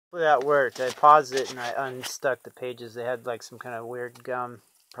That worked. I paused it and I unstuck the pages. They had like some kind of weird gum,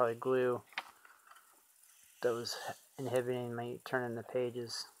 probably glue, that was inhibiting me turning the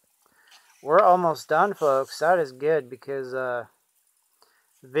pages. We're almost done, folks. That is good because the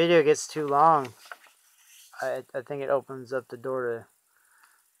video gets too long. I think it opens up the door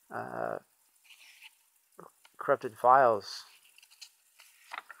to corrupted files.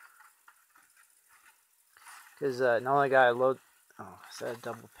 Because not only got to load... Oh, is that a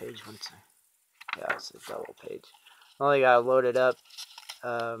double page? One second. Yeah, it's a double page. Not only got to load it up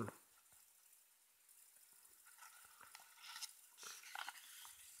to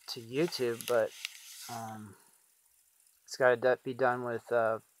YouTube, but it's got to be done with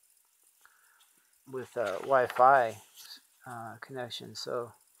Wi-Fi connection,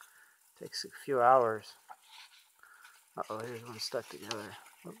 so it takes a few hours. Uh-oh, here's one stuck together.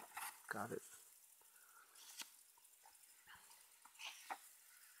 Oh, got it.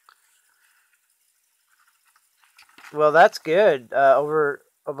 Well, that's good. Over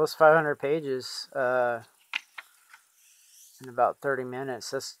almost 500 pages in about 30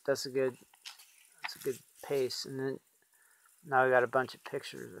 minutes. That's a good pace. And then now we got a bunch of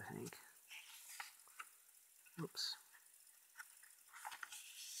pictures, I think. Oops.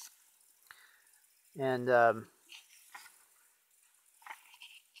 And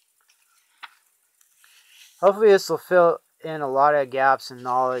hopefully this will fill in a lot of gaps in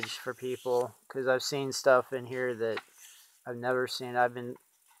knowledge for people, because I've seen stuff in here that I've never seen. I've been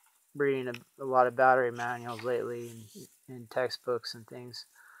reading a lot of battery manuals lately and textbooks and things.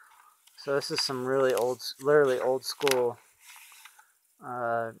 So this is some really literally old school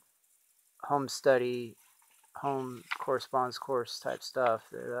home study, home correspondence course type stuff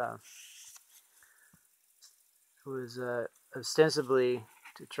that was ostensibly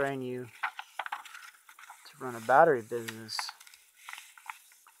to train you to run a battery business,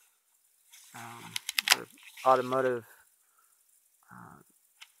 or automotive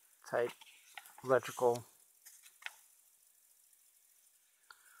type electrical.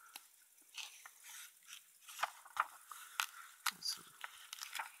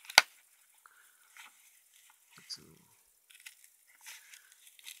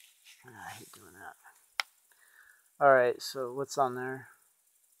 I hate doing that. Alright, so what's on there?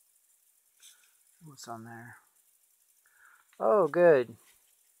 What's on there? Oh, good.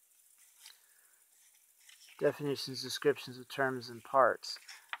 Definitions, descriptions of terms and parts.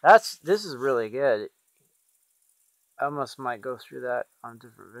 This is really good. I almost might go through that on a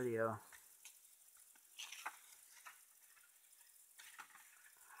different video.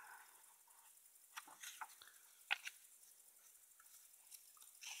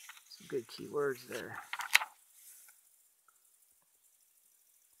 Some good keywords there.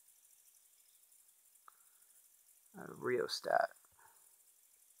 Rheostat.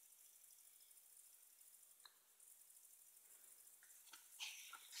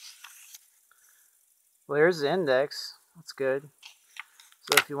 Well, here's the index. That's good.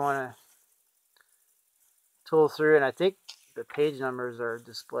 So if you want to tool through, and I think the page numbers are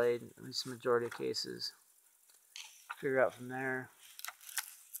displayed, at least the majority of cases. Figure out from there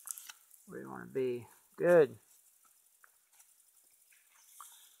where you want to be. Good.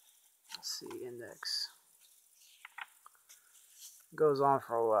 Let's see, index. Goes on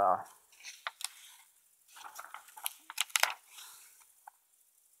for a while.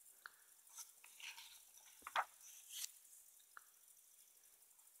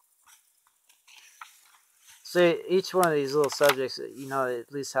 So each one of these little subjects, you know,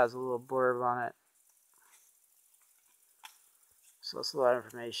 at least has a little blurb on it. So that's a lot of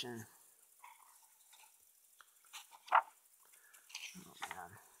information. Oh, man.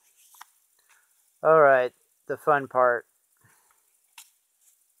 All right, the fun part.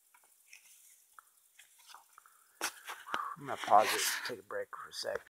 I'm gonna pause it, take a break for a sec.